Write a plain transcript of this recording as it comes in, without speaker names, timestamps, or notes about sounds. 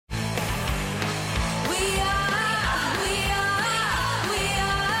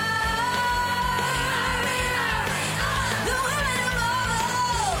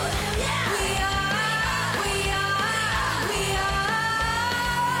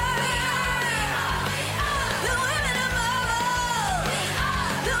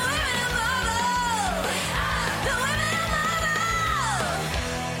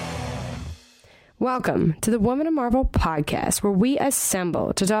Welcome to the Woman of Marvel podcast, where we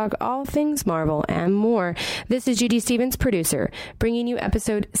assemble to talk all things Marvel and more. This is Judy Stevens, producer, bringing you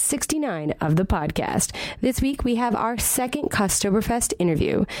episode 69 of the podcast. This week, we have our second Costoberfest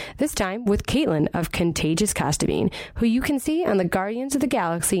interview, this time with Caitlin of Contagious Costuming, who you can see on the Guardians of the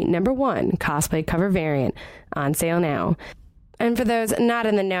Galaxy #1 cosplay cover variant, on sale now. And for those not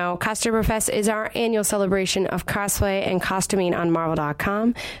in the know, Costoberfest is our annual celebration of cosplay and costuming on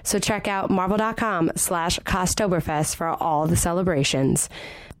Marvel.com. So check out Marvel.com/Costoberfest for all the celebrations.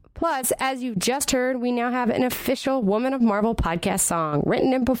 Plus, as you just heard, we now have an official Woman of Marvel podcast song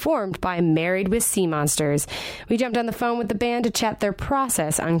written and performed by Married with Sea Monsters. We jumped on the phone with the band to chat their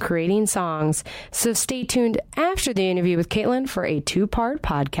process on creating songs. So stay tuned after the interview with Caitlin for a 2-part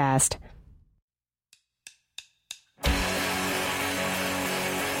podcast.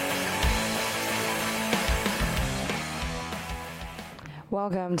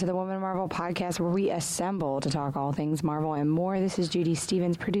 Welcome to the Woman of Marvel podcast, where we assemble to talk all things Marvel and more. This is Judy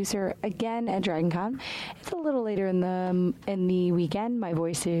Stevens, producer, again at DragonCon. It's a little later in the weekend. My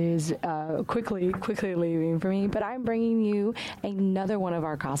voice is quickly leaving for me, but I'm bringing you another one of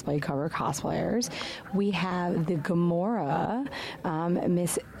our cosplay cover cosplayers. We have the Gamora,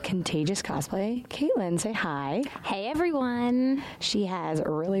 Miss Contagious Cosplay. Caitlin, say hi. Hey, everyone. She has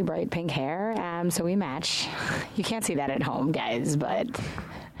really bright pink hair, so we match. You can't see that at home, guys, but...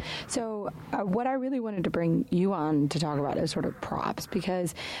 So what I really wanted to bring you on to talk about is sort of props,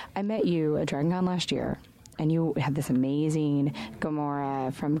 because I met you at DragonCon last year, and you had this amazing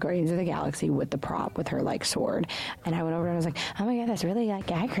Gamora from Guardians of the Galaxy with the prop, with her, like, sword. And I went over and I was like, oh my God, that's really,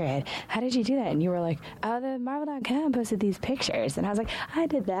 like, accurate. How did you do that? And you were like, oh, the Marvel.com posted these pictures. And I was like, I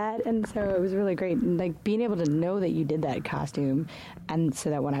did that. And so it was really great. And, like, being able to know that you did that costume, and so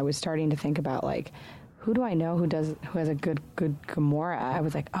that when I was starting to think about, like, who do I know who has a good Gamora? I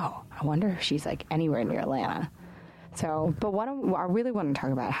was like, oh, I wonder if she's, like, anywhere near Atlanta. So, but I really want to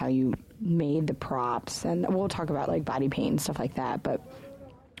talk about how you made the props, and we'll talk about, like, body paint and stuff like that. But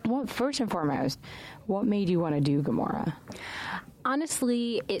first and foremost, what made you want to do Gamora?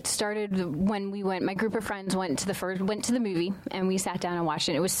 Honestly, it started when my group of friends went to the movie, and we sat down and watched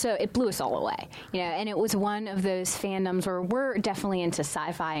it. It blew us all away, and it was one of those fandoms where we're definitely into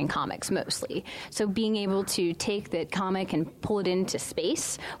sci-fi and comics mostly. So being able to take that comic and pull it into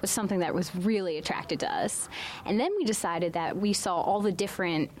space was something that was really attracted to us. And then we decided that we saw all the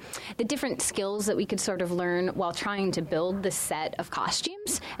different skills that we could sort of learn while trying to build this set of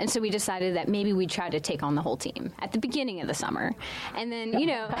costumes. And so we decided that maybe we'd try to take on the whole team at the beginning of the summer. And then, you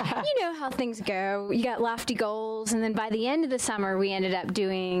know how things go. You got lofty goals, and then by the end of the summer, we ended up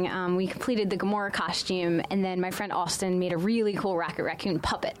doing, we completed the Gamora costume, and then my friend Austin made a really cool Rocket Raccoon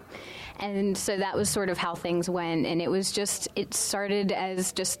puppet. And so that was sort of how things went, and it started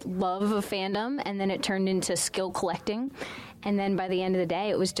as just love of fandom, and then it turned into skill collecting. And then by the end of the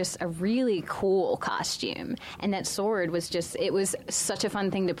day, it was just a really cool costume. And that sword was it was such a fun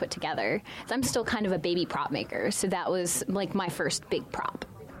thing to put together. So I'm still kind of a baby prop maker, so that was like my first big prop.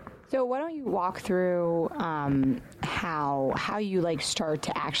 So why don't you walk through how you, like, start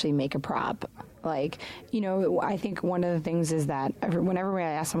to actually make a prop? Like, I think one of the things is that whenever I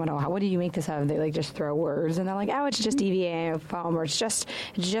ask someone, what do you make this of? They, like, just throw words, and they're like, oh, it's just EVA foam, or it's just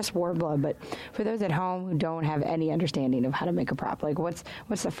Warbler. But for those at home who don't have any understanding of how to make a prop, like, what's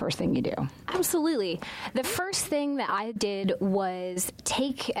the first thing you do? Absolutely. The first thing that I did was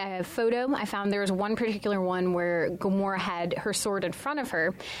take a photo. I found there was one particular one where Gamora had her sword in front of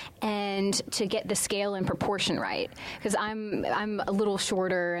her, and to get the scale and proportion right, because I'm a little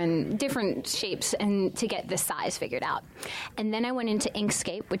shorter and different shapes, and to get the size figured out. And then I went into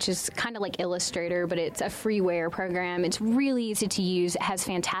Inkscape, which is kind of like Illustrator, but it's a freeware program. It's really easy to use. It has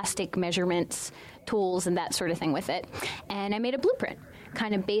fantastic measurements, tools, and that sort of thing with it. And I made a blueprint,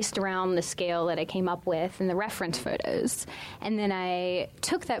 kind of based around the scale that I came up with and the reference photos. And then I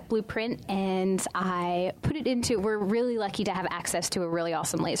took that blueprint and I put it into, we're really lucky to have access to a really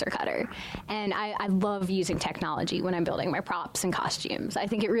awesome laser cutter. And I love using technology when I'm building my props and costumes. I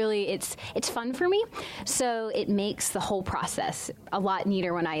think it's fun for me. So it makes the whole process a lot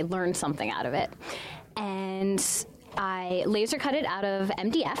neater when I learn something out of it. And I laser cut it out of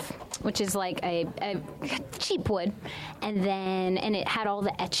MDF, which is like a cheap wood, and it had all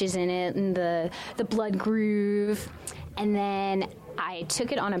the etches in it and the blood groove, and then I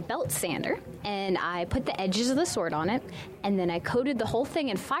took it on a belt sander and I put the edges of the sword on it, and then I coated the whole thing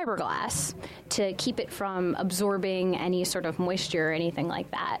in fiberglass to keep it from absorbing any sort of moisture or anything like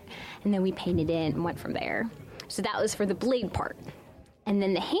that, and then we painted it and went from there. So that was for the blade part. And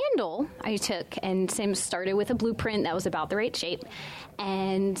then the handle I took and started with a blueprint that was about the right shape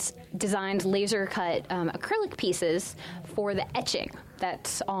and designed laser cut acrylic pieces for the etching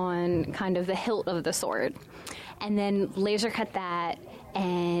that's on kind of the hilt of the sword. And then laser cut that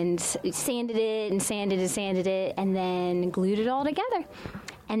and sanded it and sanded and sanded it and then glued it all together.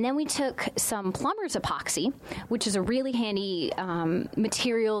 And then we took some plumber's epoxy, which is a really handy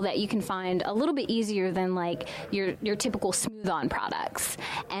material that you can find a little bit easier than like your typical smooth-on products,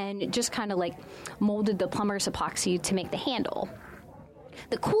 and just kind of like molded the plumber's epoxy to make the handle.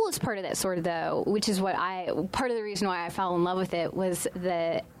 The coolest part of that sword, though, which is part of the reason why I fell in love with it, was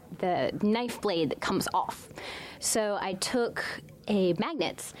the knife blade that comes off. So I took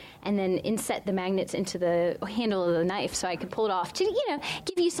magnets and then inset the magnets into the handle of the knife so I could pull it off to,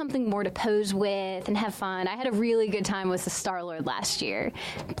 give you something more to pose with and have fun. I had a really good time with the Star-Lord last year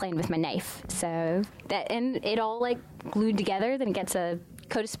playing with my knife. So and it all like glued together, then it gets a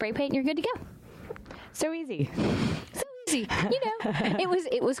coat of spray paint and you're good to go. So easy.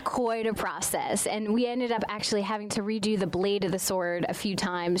 It was quite a process, and we ended up actually having to redo the blade of the sword a few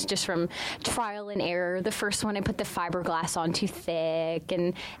times just from trial and error. The first one I put the fiberglass on too thick,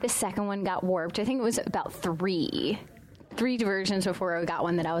 and the second one got warped. I think it was about three versions before I got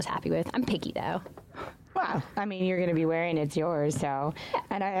one that I was happy with. I'm picky though. Wow. I mean, you're going to be wearing it's yours, so. Yeah.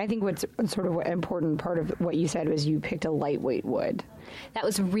 And I think what's sort of an important part of what you said was you picked a lightweight wood. That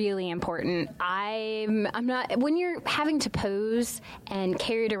was really important. I'm not, when you're having to pose and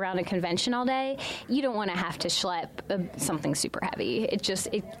carry it around a convention all day, you don't want to have to schlep something super heavy.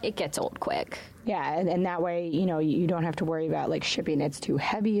 It gets old quick. Yeah, and that way, you don't have to worry about, like, shipping. It's too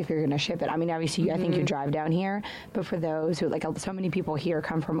heavy if you're going to ship it. I mean, obviously, I think you drive down here, but for those who, like, so many people here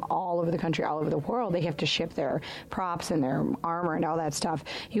come from all over the country, all over the world, they have to ship their props and their armor and all that stuff.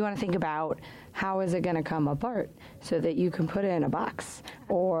 You want to think about how is it going to come apart so that you can put it in a box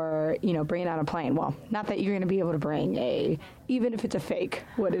or, bring it on a plane. Well, not that you're going to be able to bring even if it's a fake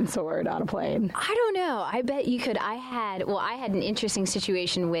wooden sword on a plane. I don't know. I bet you could. I had an interesting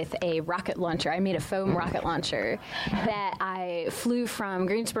situation with a rocket launcher. I made a foam rocket launcher that I flew from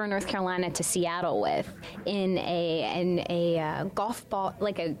Greensboro, North Carolina to Seattle with in a golf ball,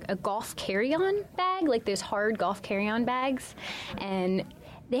 like a golf carry-on bag, like those hard golf carry-on bags. And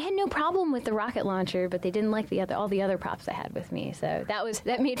they had no problem with the rocket launcher, but they didn't like all the other props I had with me. So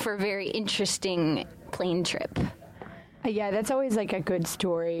that made for a very interesting plane trip. Yeah, that's always like a good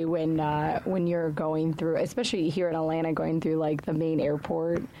story when you're going through, especially here in Atlanta, going through like the main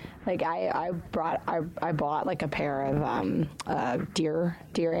airport. Like I bought like a pair of deer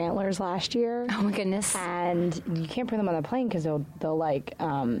antlers last year. Oh my goodness! And you can't bring them on the plane because they'll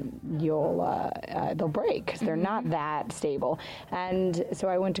break because they're not that stable. And so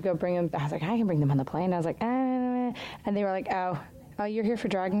I went to go bring them. I was like, I can bring them on the plane. I was like, and they were like, oh, you're here for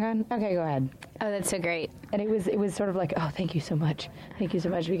DragonCon? Okay, go ahead. Oh, that's so great. And it was sort of like, oh, thank you so much,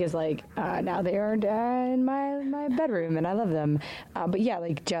 because like now they are in my bedroom and I love them. But yeah,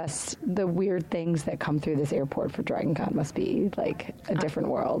 like just the weird things that come through this airport for DragonCon must be like a different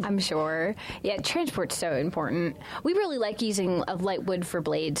world. I'm sure. Yeah, transport's so important. We really like using a light wood for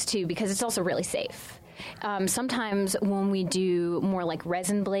blades too because it's also really safe. Sometimes when we do more like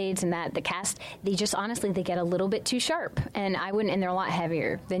resin blades and the cast, they just honestly they get a little bit too sharp, and they're a lot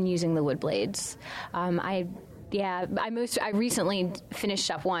heavier than using the wood blades. I recently finished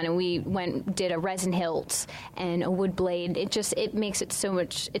up one, and we did a resin hilt and a wood blade. It makes it so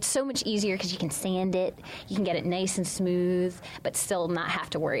much easier because you can sand it, you can get it nice and smooth, but still not have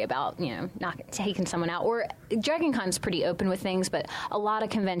to worry about not taking someone out. Or DragonCon's pretty open with things, but a lot of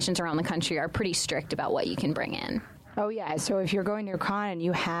conventions around the country are pretty strict about what you can bring in. Oh, yeah. So if you're going to a con and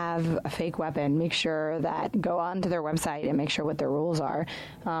you have a fake weapon, make sure that go onto their website and make sure what their rules are.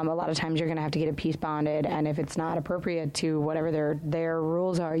 A lot of times you're going to have to get it piece bonded, and if it's not appropriate to whatever their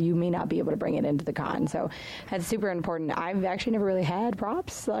rules are, you may not be able to bring it into the con. So that's super important. I've actually never really had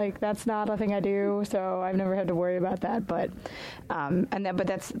props. Like, that's not a thing I do, so I've never had to worry about that. But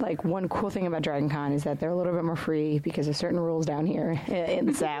that's like one cool thing about DragonCon is that they're a little bit more free because of certain rules down here in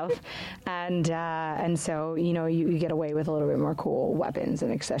the South. And so, you get away with a little bit more cool weapons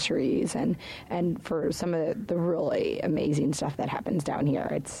and accessories, and for some of the really amazing stuff that happens down here,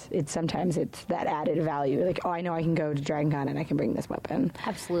 it's sometimes that added value. Like, oh, I know I can go to DragonCon and I can bring this weapon.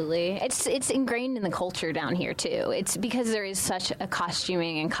 Absolutely, it's ingrained in the culture down here too. It's because there is such a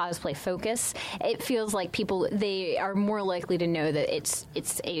costuming and cosplay focus. It feels like they are more likely to know that it's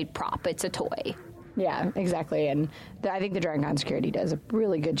a prop, it's a toy. Yeah, exactly. And I think the DragonCon security does a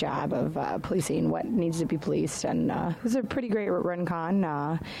really good job of policing what needs to be policed. And this is a pretty great run con.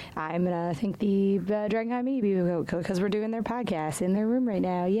 I'm going to thank the DragonCon Mini people because we're doing their podcast in their room right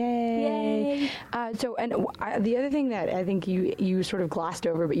now. Yay! The other thing that I think you sort of glossed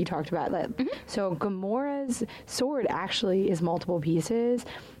over, but you talked about that. So Gamora's sword actually is multiple pieces.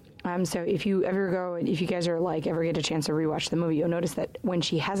 So if you guys are ever get a chance to rewatch the movie, you'll notice that when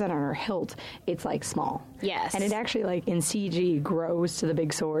she has it on her hilt, it's small. Yes. And it actually in CG grows to the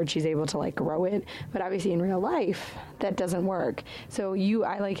big sword. She's able to grow it, but obviously in real life that doesn't work. So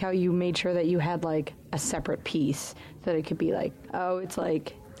I like how you made sure that you had a separate piece so that it could be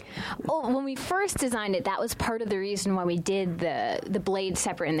Well, when we first designed it, that was part of the reason why we did the blade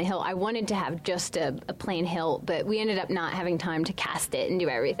separate in the hilt. I wanted to have just a plain hilt, but we ended up not having time to cast it and do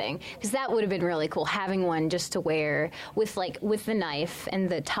everything, because that would have been really cool, having one just to wear with the knife and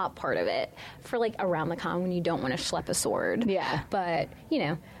the top part of it for around the con when you don't want to schlep a sword. Yeah. But,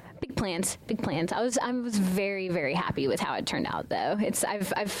 big plans. I was very, very happy with how it turned out, though.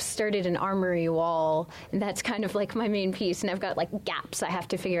 I've started an armory wall, and that's kind of my main piece, and I've got gaps I have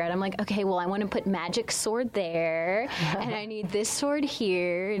to figure out. I'm okay, well, I want to put magic sword there, and I need this sword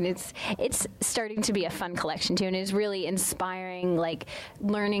here, and it's starting to be a fun collection too, and it's really inspiring.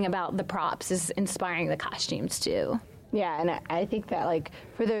 Learning about the props is inspiring the costumes too. Yeah, and I think that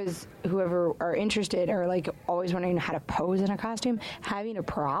for those whoever are interested or always wondering how to pose in a costume, having a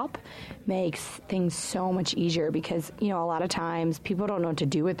prop makes things so much easier, because a lot of times people don't know what to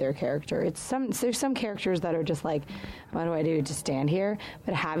do with their character. There's some characters that are just what do I do, just stand here?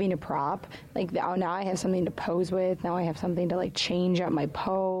 But having a prop, now I have something to pose with. Now I have something to change up my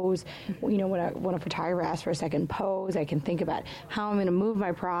pose. When a photographer asks for a second pose, I can think about how I'm going to move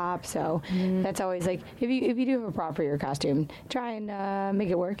my prop. So that's always if you do have a prop for your costume, try and make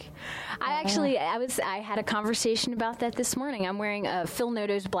it work. I had a conversation about that this morning. I'm wearing a Phil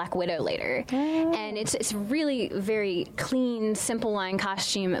Noto's Black Widow later, and it's really very clean, simple line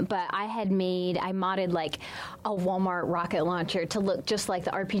costume. But I modded a Walmart rocket launcher to look just like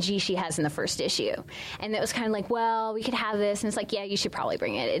the RPG she has in the first issue, and that was kind of well, we could have this, and it's yeah, you should probably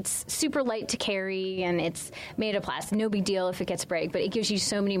bring it. It's super light to carry, and it's made of plastic. No big deal if it gets break, but it gives you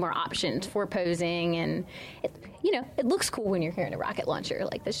so many more options for posing, and it looks cool when you're carrying a rocket launcher.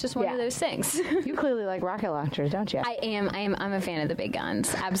 That's just one of those things. You clearly like rocket launchers, don't you? I am. I'm a fan of the big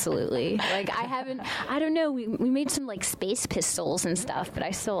guns. Absolutely. I don't know. We made some space pistols and stuff, but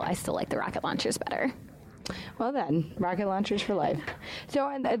I still like the rocket launchers better. Well then, rocket launchers for life. So,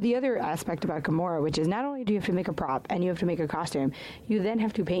 and the other aspect about Gamora, which is not only do you have to make a prop and you have to make a costume, you then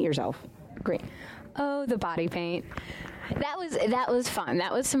have to paint yourself green. Oh, the body paint. That was fun.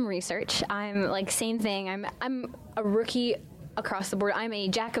 That was some research. I'm same thing. I'm a rookie across the board. I'm a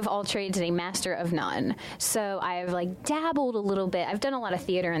jack of all trades and a master of none. So I've dabbled a little bit. I've done a lot of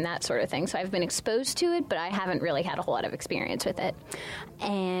theater and that sort of thing. So I've been exposed to it, but I haven't really had a whole lot of experience with it.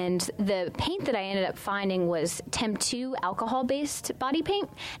 And the paint that I ended up finding was Temp 2 alcohol-based body paint.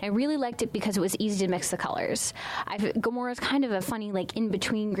 And I really liked it because it was easy to mix the colors. Gamora's kind of a funny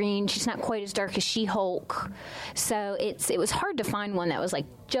in-between green. She's not quite as dark as She-Hulk. So it was hard to find one that was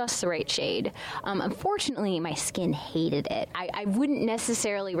just the right shade. Unfortunately, my skin hated it. I wouldn't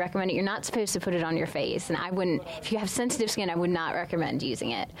necessarily recommend it. You're not supposed to put it on your face, and I wouldn't. If you have sensitive skin, I would not recommend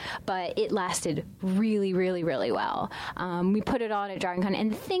using it. But it lasted really, really, really well. We put it on at DragonCon,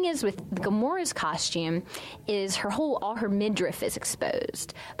 and the thing is with Gamora's costume is all her midriff is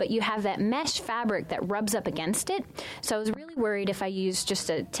exposed, but you have that mesh fabric that rubs up against it. So I was really worried if I used just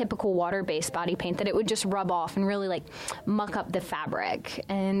a typical water-based body paint that it would just rub off and really muck up the fabric.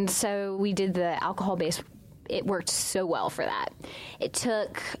 And so we did the alcohol-based. It worked so well for that. It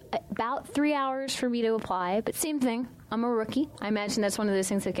took about 3 hours for me to apply, but same thing. I'm a rookie. I imagine that's one of those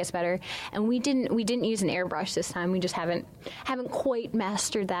things that gets better. And we didn't use an airbrush this time. We just haven't quite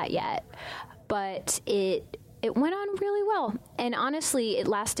mastered that yet. But it went on really well. And honestly, it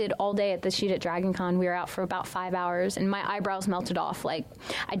lasted all day at the shoot at DragonCon. We were out for about 5 hours, and my eyebrows melted off. I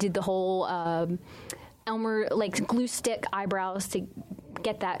did the whole Elmer glue stick eyebrows to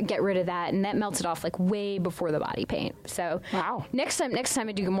get rid of that, and that melted off way before the body paint. So wow. Next time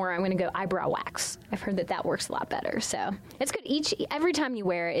I do Gamora, I'm going to go eyebrow wax. I've heard that works a lot better. So it's good. Every time you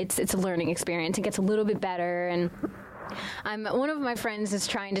wear it, it's a learning experience. It gets a little bit better. And one of my friends is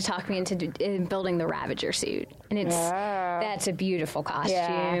trying to talk me into building the Ravager suit, and that's a beautiful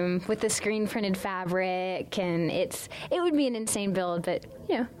costume with the screen printed fabric, and it would be an insane build, but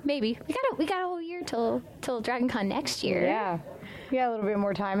maybe we got a whole year till DragonCon next year. Yeah. We got a little bit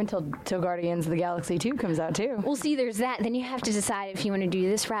more time until Guardians of the Galaxy 2 comes out, too. Well, see, there's that. Then you have to decide if you want to do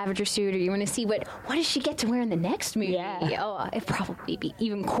this Ravager suit or you want to see what does she get to wear in the next movie. Yeah. Oh, it'd probably be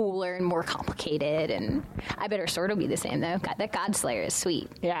even cooler and more complicated. And I bet her sword will be the same, though. God, that Godslayer is sweet.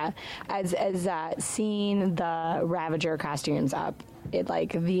 Yeah. As seeing the Ravager costumes up, it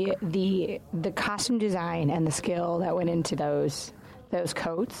like the costume design and the skill that went into those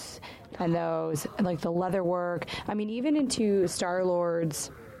coats and those, like the leather work. I mean, even into Star-Lord's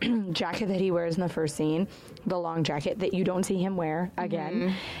jacket that he wears in the first scene, the long jacket that you don't see him wear again.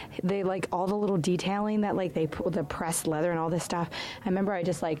 Mm-hmm. They like all the little detailing that like they put with the pressed leather and all this stuff. I remember I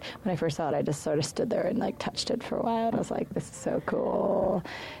just like, when I first saw it, I just sort of stood there and like touched it for a while. And I was like, this is so cool.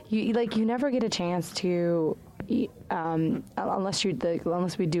 You never get a chance to, unless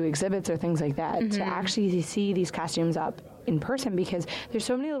we do exhibits or things like that, to actually see these costumes up in person, because there's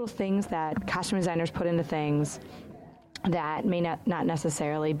so many little things that costume designers put into things that may not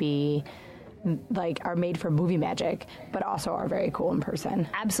necessarily be like are made for movie magic, but also are very cool in person.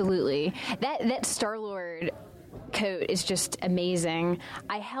 Absolutely. That Star-Lord coat is just amazing.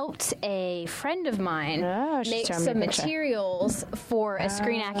 I helped a friend of mine make some materials for a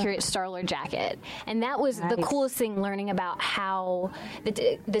screen accurate Star-Lord jacket, and that was the coolest thing, learning about how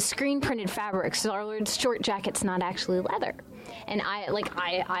the screen printed fabric. Star-Lord's short jacket's not actually leather, and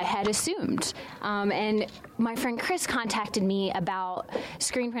I had assumed. And my friend Chris contacted me about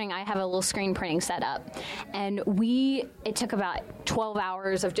screen printing. I have a little screen printing setup, and it took about 12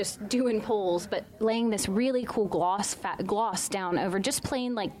 hours of just doing pulls, but laying this really cool gloss down over just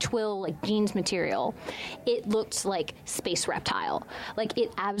plain like twill, like jeans material. It looked like space reptile. Like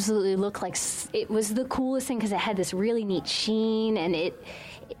it absolutely looked like it was the coolest thing, because it had this really neat sheen, and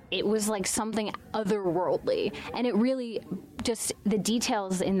it was like something otherworldly, and it really just the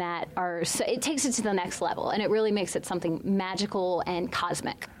details in that are so, it takes it to the next level, and it really makes it something magical and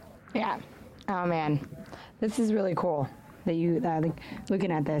cosmic. Yeah. Oh man, this is really cool that you like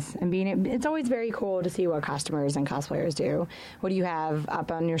looking at this and it's always very cool to see what costumers and cosplayers do. What do you have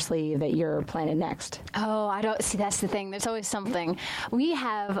up on your sleeve that you're planning next? Oh, I don't see. That's the thing. There's always something. We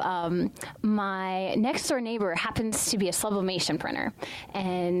have my next door neighbor happens to be a sublimation printer,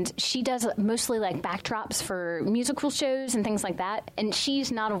 and she does mostly like backdrops for musical shows and things like that. And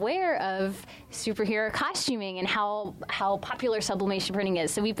she's not aware of superhero costuming and how popular sublimation printing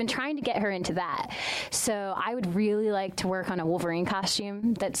is. So we've been trying to get her into that. So I would really like to work on a Wolverine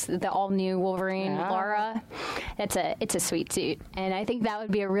costume. That's the all-new Wolverine, Laura. It's a sweet suit, and I think that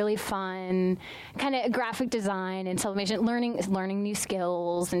would be a really fun kind of graphic design and sublimation, learning new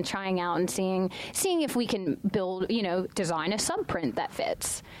skills and trying out and seeing if we can build, design a subprint that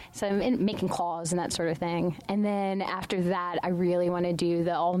fits. So making claws and that sort of thing. And then after that, I really want to do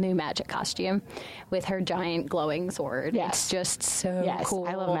the all-new Magic costume with her giant glowing sword. Yes. It's just so cool.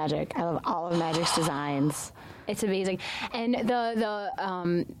 I love Magic. I love all of Magic's designs. It's amazing. And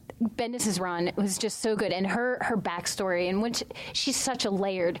the Bendis's run was just so good, and her backstory, in which she's such a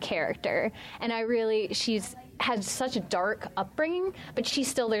layered character, and she's had such a dark upbringing, but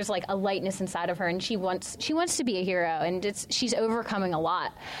there's like a lightness inside of her, and she wants to be a hero, and she's overcoming a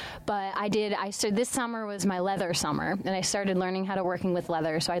lot. But so this summer was my leather summer, and I started learning how to working with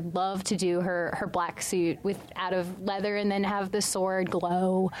leather. So I'd love to do her black suit out of leather, and then have the sword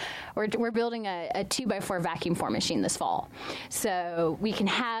glow. We're building a 2x4 vacuum form machine this fall, so we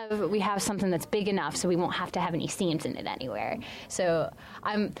have something that's big enough so we won't have to have any seams in it anywhere. So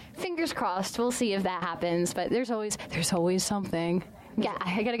I'm fingers crossed. We'll see if that happens, but there's always something. Yeah,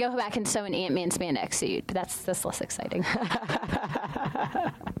 I got to go back and sew an Ant-Man spandex suit, but that's less exciting.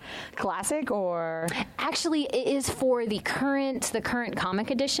 Classic or? Actually, it is for the current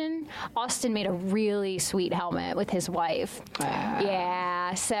comic edition. Austin made a really sweet helmet with his wife.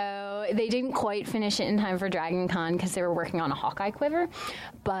 Yeah, so they didn't quite finish it in time for Dragon Con because they were working on a Hawkeye quiver,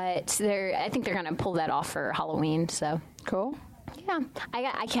 but I think they're going to pull that off for Halloween. So cool. Yeah,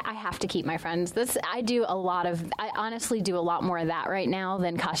 I have to keep my friends. I honestly do a lot more of that right now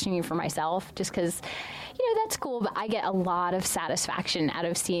than costuming for myself, just because, that's cool, but I get a lot of satisfaction out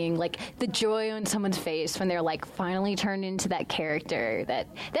of seeing, like, the joy on someone's face when they're, like, finally turned into that character.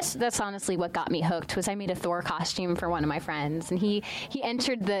 That's honestly what got me hooked. Was I made a Thor costume for one of my friends, and he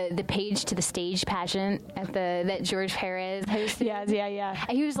entered the page to the stage pageant that George Perez hosted. Yeah.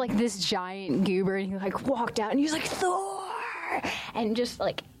 And he was, like, this giant goober, and he, like, walked out, and he was like, Thor! And just,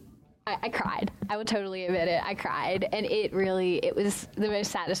 like, I cried. I will totally admit it. I cried, and it was the most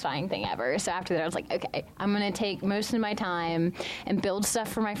satisfying thing ever. So after that, I was like, okay, I'm going to take most of my time and build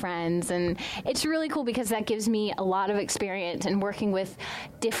stuff for my friends. And it's really cool because that gives me a lot of experience in working with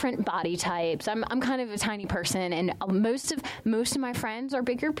different body types. I'm kind of a tiny person, and most of my friends are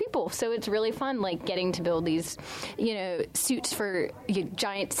bigger people. So it's really fun, like getting to build these, suits for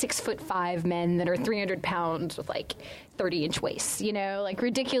giant 6'5" men that are 300 pounds with like 30-inch waists, like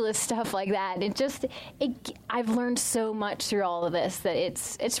ridiculous stuff like that. I've learned so much through all of this that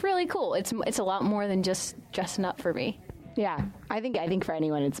it's really cool. It's a lot more than just dressing up for me. Yeah, I think for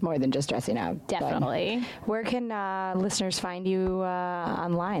anyone, it's more than just dressing up. Definitely. But where can listeners find you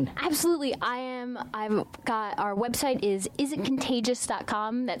online? Absolutely. I've got our website is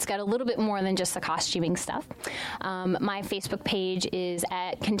itcontagious.com. That's got a little bit more than just the costuming stuff. My Facebook page is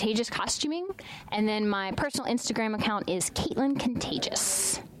at Contagious Costuming, and then my personal Instagram account is Caitlin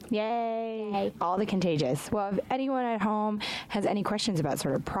Contagious. Yay. All the Contagious. Well, if anyone at home has any questions about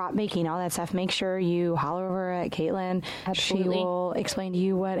sort of prop making, all that stuff, make sure you holler over at Caitlin. Absolutely. She will explain to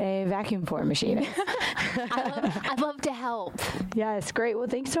you what a vacuum form machine is. I'd love to help. Yes, great. Well,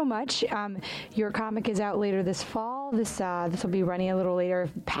 thanks so much. Your comic is out later this fall. This will be running a little later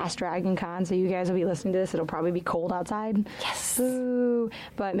past Dragon Con, so you guys will be listening to this. It'll probably be cold outside. Yes. Boo.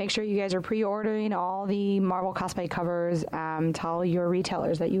 But make sure you guys are pre-ordering all the Marvel cosplay covers. Tell your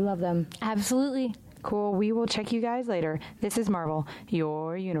retailers that you love them. Absolutely. Cool. We will check you guys later. This is Marvel,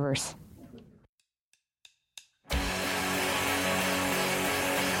 your universe.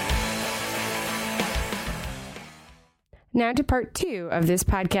 Now to part 2 of this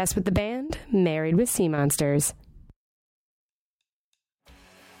podcast with the band, Married with Sea Monsters.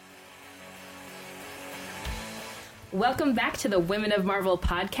 Welcome back to the Women of Marvel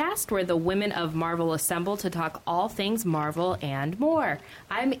podcast, where the women of Marvel assemble to talk all things Marvel and more.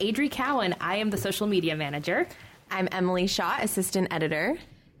 I'm Adri Cowan. I am the social media manager. I'm Emily Shaw, assistant editor.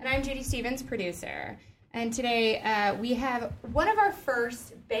 And I'm Judy Stevens, producer. And today we have one of our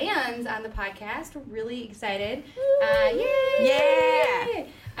first bands on the podcast. We're really excited. Yay!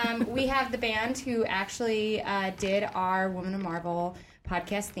 We have the band who actually did our Women of Marvel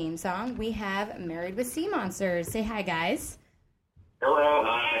podcast theme song. We have Married with Sea Monsters. Say hi, guys. Hello.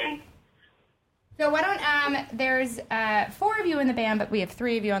 Hi. So why don't, there's 4 of you in the band, but we have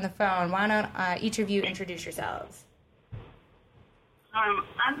 3 of you on the phone. Why don't each of you introduce yourselves? I'm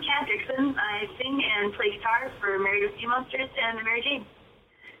Kat Dixon. I sing and play guitar for Married with Sea Monsters and the Mary Jane.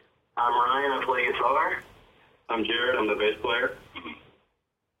 I'm Ryan. I play guitar. I'm Jared. I'm the bass player.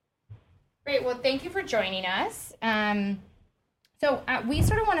 Great. Well, thank you for joining us. So we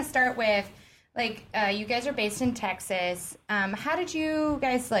sort of want to start with, you guys are based in Texas. How did you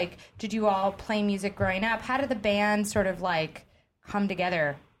guys, did you all play music growing up? How did the band sort of, come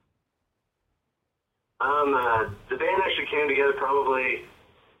together? The band actually came together probably,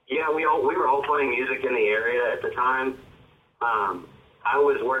 we were all playing music in the area at the time. I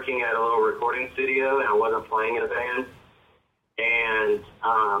was working at a little recording studio, and I wasn't playing in a band. And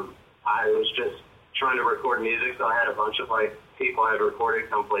I was just trying to record music, so I had a bunch of, people I had recorded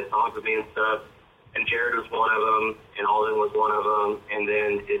come play songs with me and stuff. And Jared was one of them, and Alden was one of them. And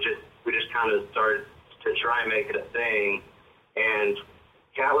then we just kind of started to try and make it a thing. And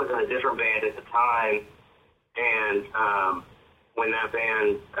Kat was in a different band at the time, and when that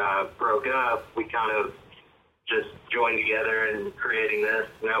band broke up, we kind of just joined together in creating this,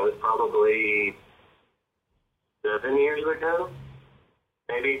 and that was probably 7 years ago,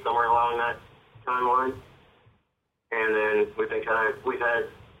 maybe, somewhere along that timeline. And then we've had,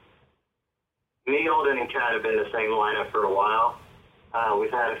 me, Alden, and Kat have been the same lineup for a while.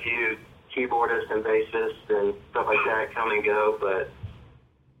 We've had a few keyboardists and bassists and stuff like that come and go, but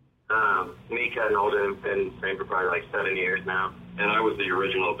me, Kat, and Alden have been the same for probably 7 years now. And I was the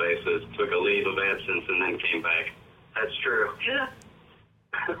original bassist, took a leave of absence, and then came back. That's true. Yeah.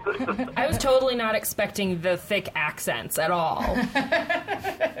 I was totally not expecting the thick accents at all.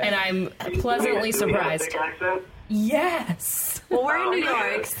 And I'm pleasantly surprised. Thick accent? Yes. Well, we're in New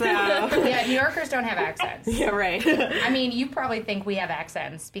York, so... Yeah, New Yorkers don't have accents. Yeah, right. I mean, you probably think we have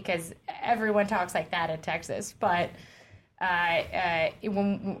accents because everyone talks like that in Texas, but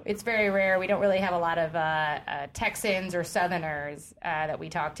it's very rare. We don't really have a lot of Texans or Southerners that we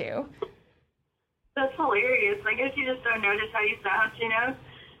talk to. That's hilarious. I guess you just don't notice how you sound, you know?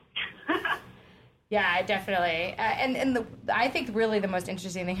 Yeah, definitely. I think really the most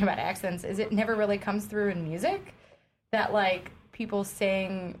interesting thing about accents is it never really comes through in music. That, people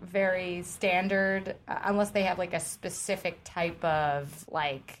sing very standard, unless they have, a specific type of,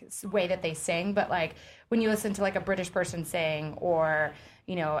 way that they sing. But, when you listen to, a British person sing or,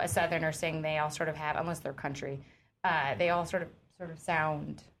 a Southerner sing, they all sort of have, unless they're country, they all sort of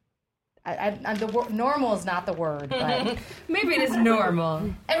sound. Normal is not the word, but maybe it is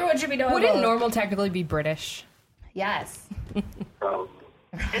normal. Everyone should be normal. Wouldn't normal technically be British? Yes. It's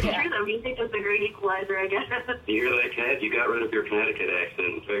true, though. Music is a great equalizer, I guess. You hear that, Kat? You got rid of your Connecticut accent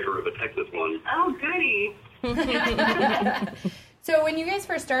in favor of a Texas one. Oh, goody. So when you guys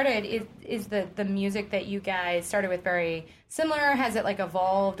first started, is the music that you guys started with very similar? Has it,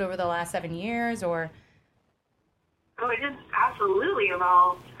 evolved over the last 7 years, or? Oh, it has absolutely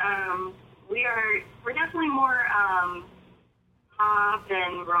evolved. We're definitely more pop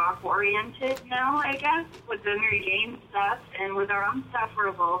and rock oriented now, I guess, with the Mary Jane stuff, and with our own stuff we're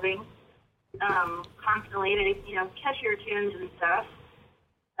evolving constantly to catchier tunes and stuff.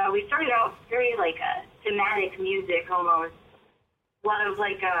 We started out very thematic music almost, a lot of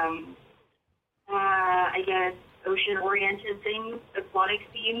I guess ocean oriented things, aquatic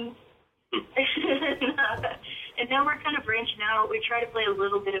themes. And now we're kind of branching out. We try to play a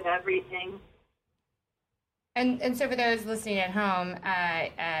little bit of everything. And so for those listening at home,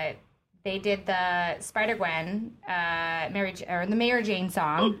 they did the Spider-Gwen, the Mary Jane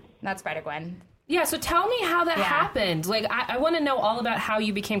song, not Spider-Gwen. Yeah, so tell me how that happened. I want to know all about how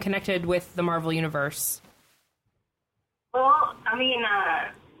you became connected with the Marvel Universe. Well, I mean,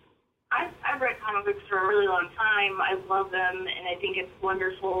 I've read comic books for a really long time. I love them, and I think it's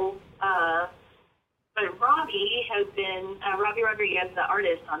wonderful. But Robbie Rodriguez, the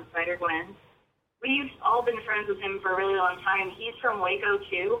artist on Spider-Gwen, we've all been friends with him for a really long time. He's from Waco,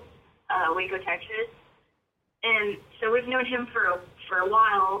 too, Waco, Texas. And so we've known him for a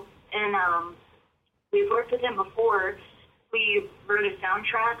while, and we've worked with him before. We wrote a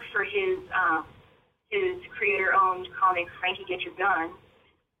soundtrack for his creator-owned comic, Frankie Get Your Gun.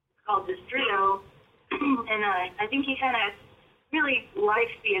 It's called Distrito. And I think he kind of really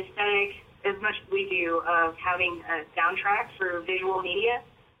likes the aesthetic as much as we do of having a soundtrack for visual media.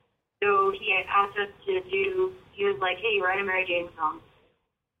 So he asked us he was like, hey, write a Mary Jane song.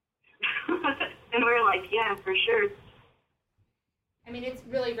 And we were like, yeah, for sure. I mean, it's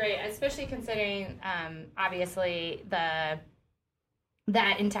really great, especially considering, obviously, that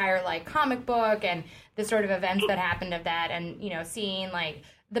entire, comic book and the sort of events that happened of that, and, seeing,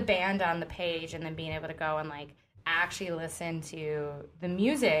 the band on the page and then being able to go and, actually listen to the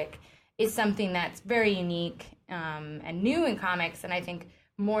music is something that's very unique and new in comics, and I think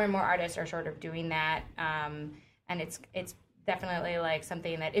more and more artists are sort of doing that, and it's definitely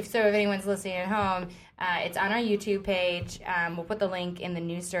something that if anyone's listening at home, it's on our YouTube page. We'll put the link in the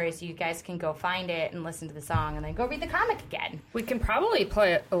news story so you guys can go find it and listen to the song and then go read the comic again. We can probably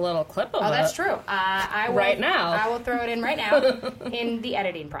play a little clip of it. Oh, that's true. I will, right now. I will throw it in right now in the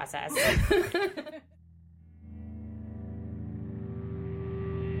editing process.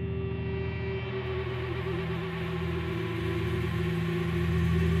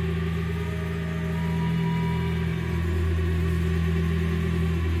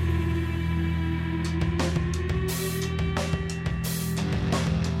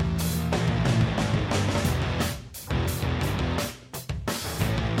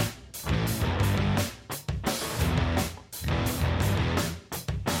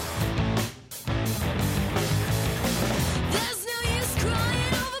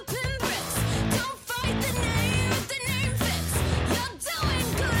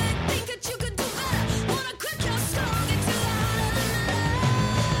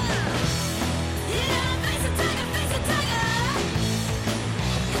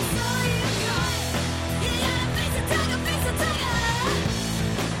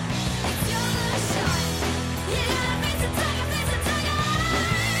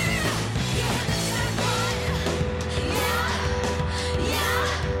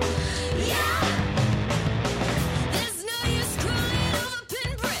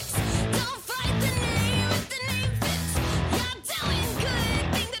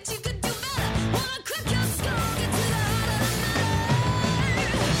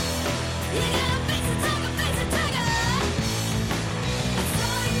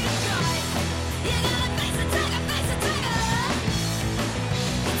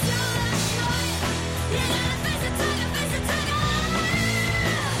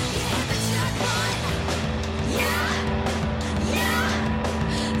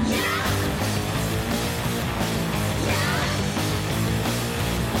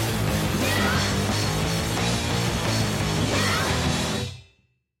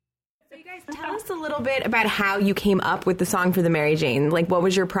 Bit about how you came up with the song for the Mary Jane. What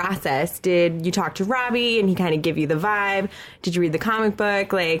was your process? Did you talk to Robbie and he kind of give you the vibe? Did you read the comic book?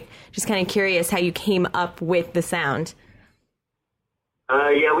 Just kind of curious how you came up with the sound.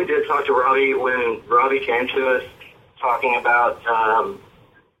 Yeah, we did talk to Robbie when Robbie came to us talking about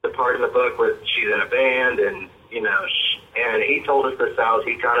the part in the book where she's in a band and, and he told us the styles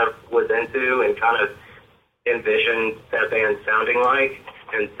he kind of was into and kind of envisioned that band sounding like.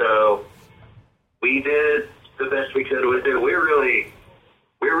 And so we did the best we could with it. We were really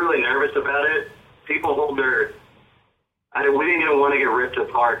nervous about it. People hold their... we didn't even want to get ripped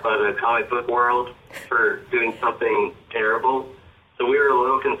apart by the comic book world for doing something terrible. So we were a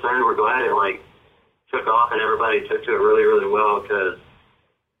little concerned. We're glad it, took off and everybody took to it really, really well because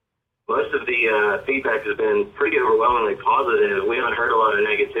most of the feedback has been pretty overwhelmingly positive. We haven't heard a lot of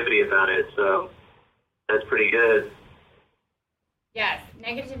negativity about it, so that's pretty good. Yes,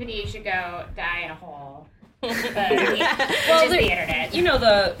 negativity should go die in a hole. Well, the internet.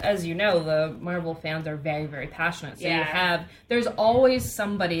 As you know, the Marvel fans are very, very passionate. So Yeah. there's always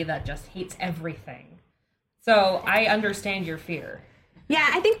somebody that just hates everything. So I understand your fear. Yeah,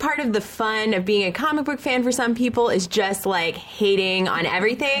 I think part of the fun of being a comic book fan for some people is just hating on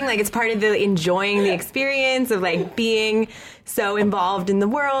everything. It's part of the enjoying the experience of being so involved in the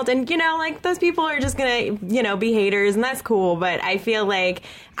world. And, those people are just going to, be haters and that's cool. But I feel like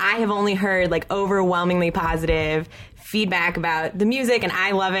I have only heard overwhelmingly positive feedback about the music and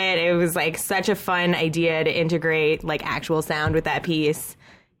I love it. It was such a fun idea to integrate actual sound with that piece.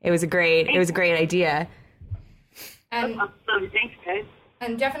 It was a great idea. And Thanks, guys.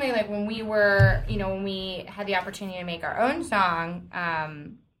 And definitely, when we were, when we had the opportunity to make our own song,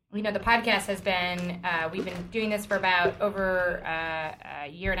 the podcast has been, we've been doing this for about over a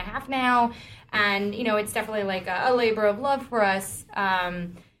year and a half now. And, it's definitely a labor of love for us.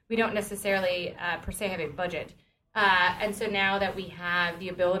 We don't necessarily, per se, have a budget. And so now that we have the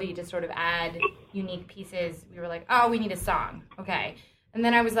ability to sort of add unique pieces, we were like, oh, we need a song. Okay. And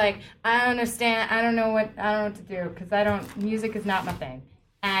then I was like, I don't understand. I don't know what to do because music is not my thing.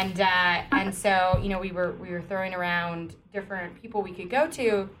 And so, we were throwing around different people we could go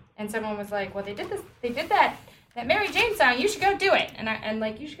to, and someone was like, well, they did that Mary Jane song, you should go do it.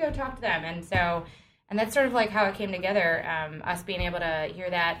 And you should go talk to them. And so, and that's sort of how it came together, us being able to hear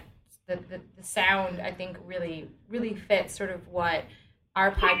that, the sound, I think really, really fits sort of what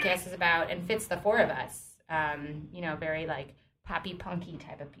our podcast is about and fits the four of us, very poppy punky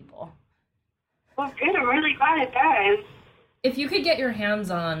type of people. Well, good. I'm really glad it does. If you could get your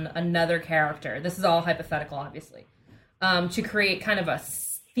hands on another character, this is all hypothetical, obviously, to create kind of a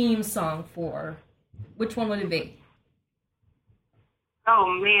theme song for, which one would it be? Oh,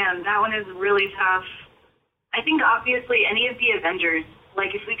 man, that one is really tough. I think, obviously, any of the Avengers.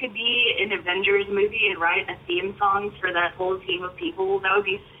 If we could be an Avengers movie and write a theme song for that whole team of people, that would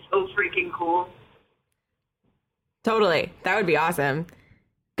be so freaking cool. Totally. That would be awesome.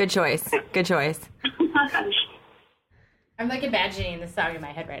 Good choice. Good choice. I'm imagining the song in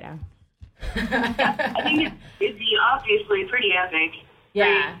my head right now. I think it'd be obviously pretty epic.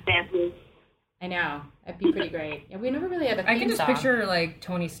 Yeah. Dances. I know. That'd be pretty great. Yeah, we never really had a theme I can just song. picture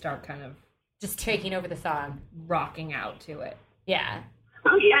Tony Stark kind of just taking over the song, rocking out to it. Yeah.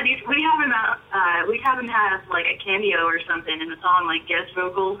 Oh yeah, we haven't had a cameo or something in the song, guest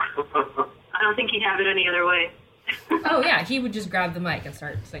vocals. I don't think he'd have it any other way. Oh yeah, he would just grab the mic and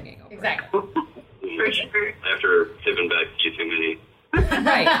start singing over Exactly. For sure. After tipping back too many.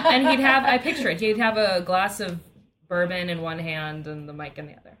 Right, and I picture it, he'd have a glass of bourbon in one hand and the mic in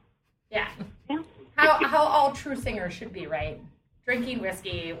the other. Yeah. How all true singers should be, right? Drinking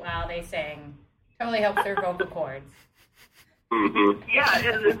whiskey while they sing totally helps their vocal cords. Mm-hmm. Yeah,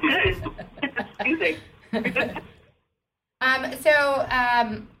 it's good. It's soothing.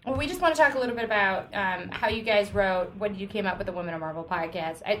 We just want to talk a little bit about how you guys wrote when you came up with the Women of Marvel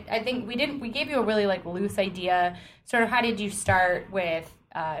podcast. I think we gave you a really you idea. Sort of how did you start with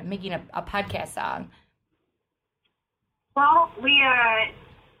making a podcast song? Well,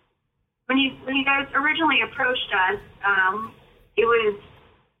 when you guys originally approached us, it was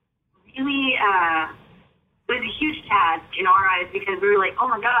really it was a huge task in our eyes because we were like, oh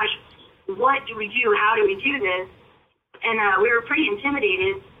my gosh, what do we do? How do we do this? And we were pretty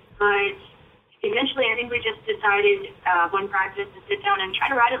intimidated, but eventually I think we just decided one practice to sit down and try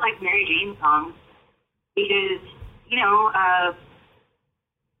to write it like Mary Jane songs because,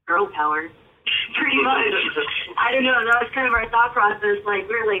 girl power, pretty much. I don't know, that was kind of our thought process. We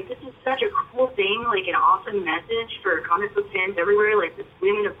were like, this is such a cool thing, an awesome message for comic book fans everywhere, this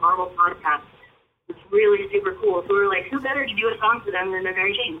Women of Marvel podcast. It's really super cool. So we were like, who better to do a song for them than the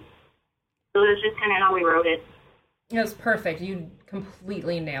Mary Jane? So that's just kind of how we wrote it. It was perfect. You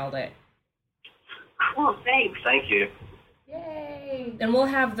completely nailed it. Cool, thanks. Thank you. Yay! And we'll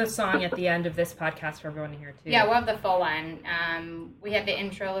have the song at the end of this podcast for everyone to hear, too. Yeah, we'll have the full one. We had the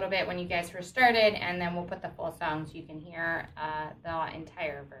intro a little bit when you guys first started, and then we'll put the full song so you can hear the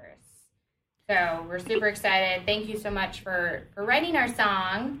entire verse. So we're super excited. Thank you so much for writing our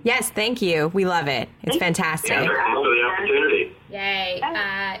song. Yes, thank you. We love it. It's fantastic. Yeah, thanks for the opportunity. Yay.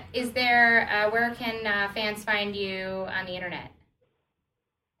 Is there, where can fans find you on the internet?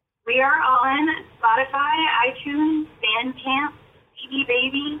 We are on Spotify, iTunes, Bandcamp, CD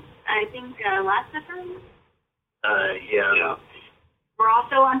Baby, I think Last.fm. Yeah. We're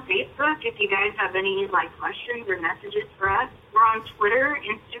also on Facebook if you guys have any questions or messages for us. We're on Twitter,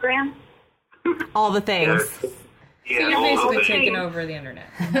 Instagram. All the things. Yeah, So you're basically taking over the internet.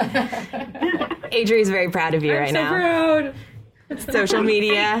 Adri's very proud of you right now. Proud. Social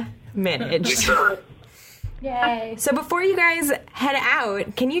media managed. Yay. So before you guys head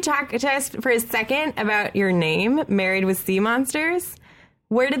out, can you talk to us for a second about your name, Married with Sea Monsters?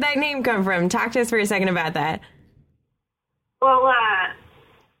 Where did that name come from? Talk to us for a second about that. Well,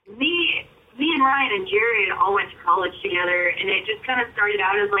 me and Ryan and Jared all went to college together, and it just kind of started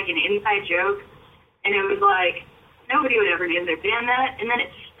out as an inside joke, and it was nobody would ever name their band that, and then it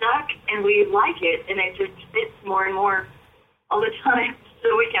stuck, and we like it, and it just fits more and more all the time,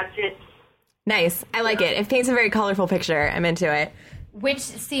 so we kept it. Nice. I like it. It paints a very colorful picture. I'm into it. Which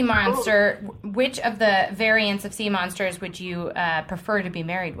sea monster, which of the variants of sea monsters would you prefer to be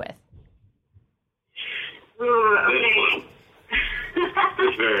married with? Ooh, okay.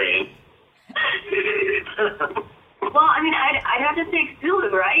 This variant. Well, I mean, I'd have to say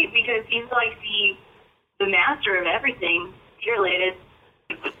Cthulhu, right? Because he's the master of everything, related.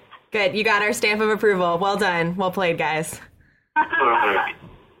 Good. You got our stamp of approval. Well done. Well played, guys. All right.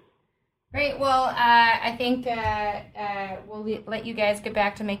 Great. Well, I think we'll let you guys get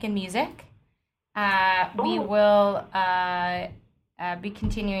back to making music. We will be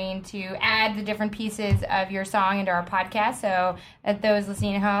continuing to add the different pieces of your song into our podcast. So that those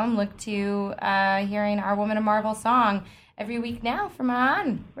listening at home look to hearing our Woman of Marvel song every week now from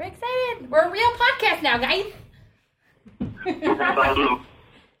on. We're excited. We're a real podcast now, guys.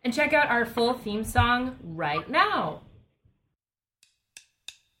 And check out our full theme song right now.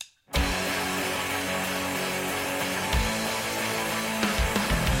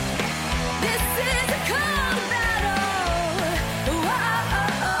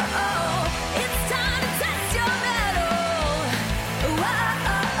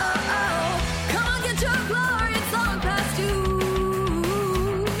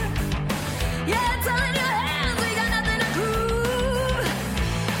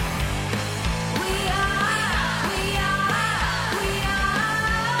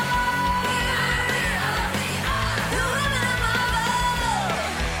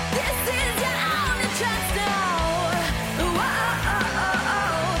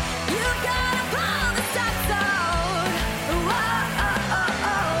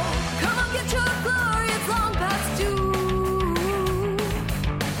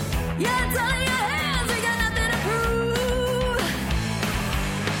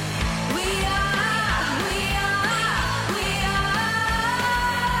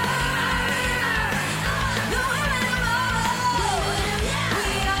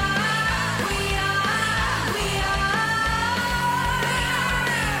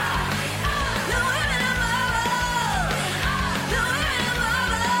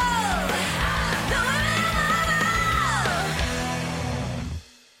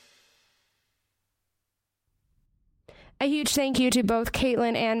 A huge thank you to both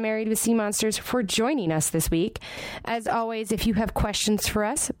Caitlin and Married with Sea Monsters for joining us this week. As always, if you have questions for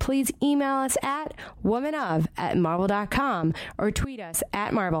us, please email us at womanof@marvel.com or tweet us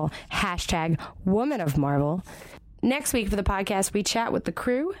at Marvel, #womanofmarvel. Next week for the podcast, we chat with the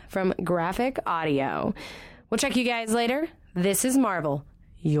crew from Graphic Audio. We'll check you guys later. This is Marvel,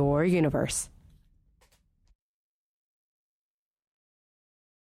 your universe.